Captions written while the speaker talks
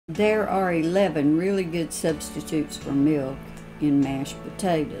There are 11 really good substitutes for milk in mashed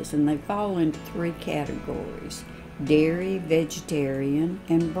potatoes, and they fall into 3 categories: dairy, vegetarian,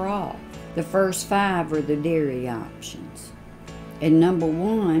 and broth. The first 5 are the dairy options. And number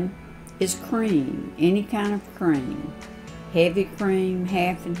 1 is cream, any kind of cream. Heavy cream,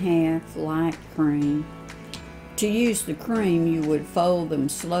 half and half, light cream. To use the cream, you would fold them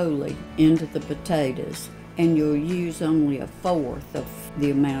slowly into the potatoes, and you'll use only 1/4 of the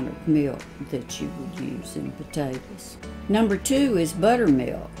amount of milk that you would use in potatoes. Number 2 is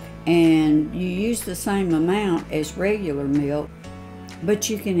buttermilk, and you use the same amount as regular milk, but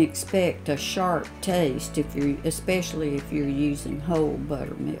you can expect a sharp taste especially if you're using whole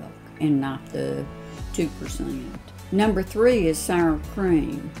buttermilk and not the 2%. Number 3 is sour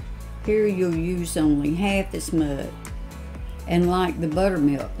cream. Here you'll use only half as much, and like the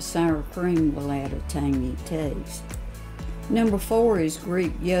buttermilk, the sour cream will add a tangy taste. Number 4 is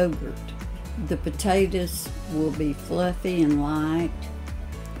Greek yogurt. The potatoes will be fluffy and light.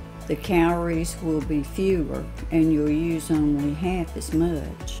 The calories will be fewer, and you'll use only half as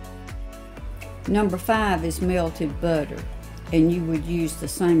much. Number 5 is melted butter, and you would use the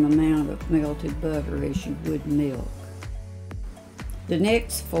same amount of melted butter as you would milk. The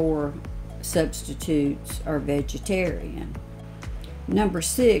next 4 substitutes are vegetarian. Number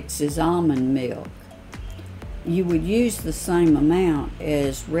 6 is almond milk. You would use the same amount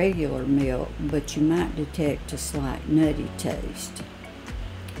as regular milk, but you might detect a slight nutty taste.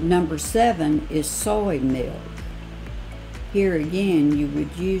 Number 7 is soy milk. Here again, you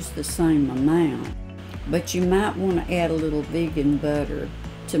would use the same amount, but you might want to add a little vegan butter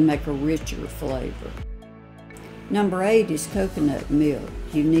to make a richer flavor. Number 8 is coconut milk.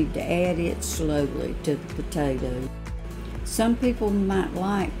 You need to add it slowly to the potato. Some people might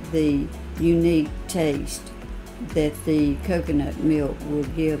like the unique taste that the coconut milk will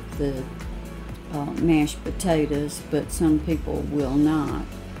give the mashed potatoes, but some people will not.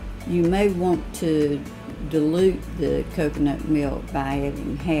 You may want to dilute the coconut milk by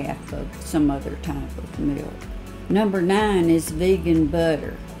adding half of some other type of milk. Number 9 is vegan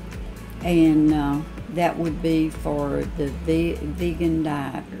butter, and that would be for the vegan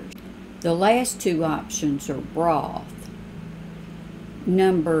dieters. The last 2 options are broth.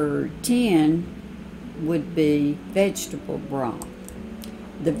 Number 10 would be vegetable broth.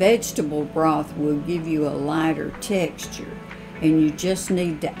 The vegetable broth will give you a lighter texture, and you just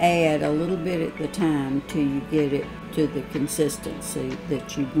need to add a little bit at the time till you get it to the consistency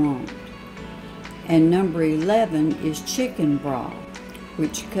that you want. And number 11 is chicken broth,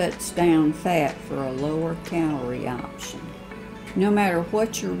 which cuts down fat for a lower calorie option. No matter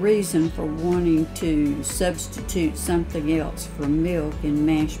what your reason for wanting to substitute something else for milk in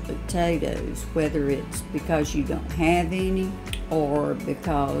mashed potatoes, whether it's because you don't have any, or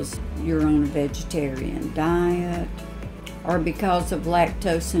because you're on a vegetarian diet, or because of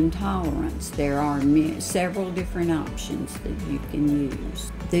lactose intolerance, there are several different options that you can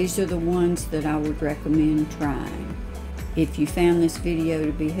use. These are the ones that I would recommend trying. If you found this video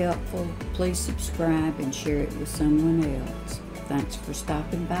to be helpful, please subscribe and share it with someone else. Thanks for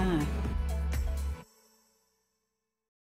stopping by.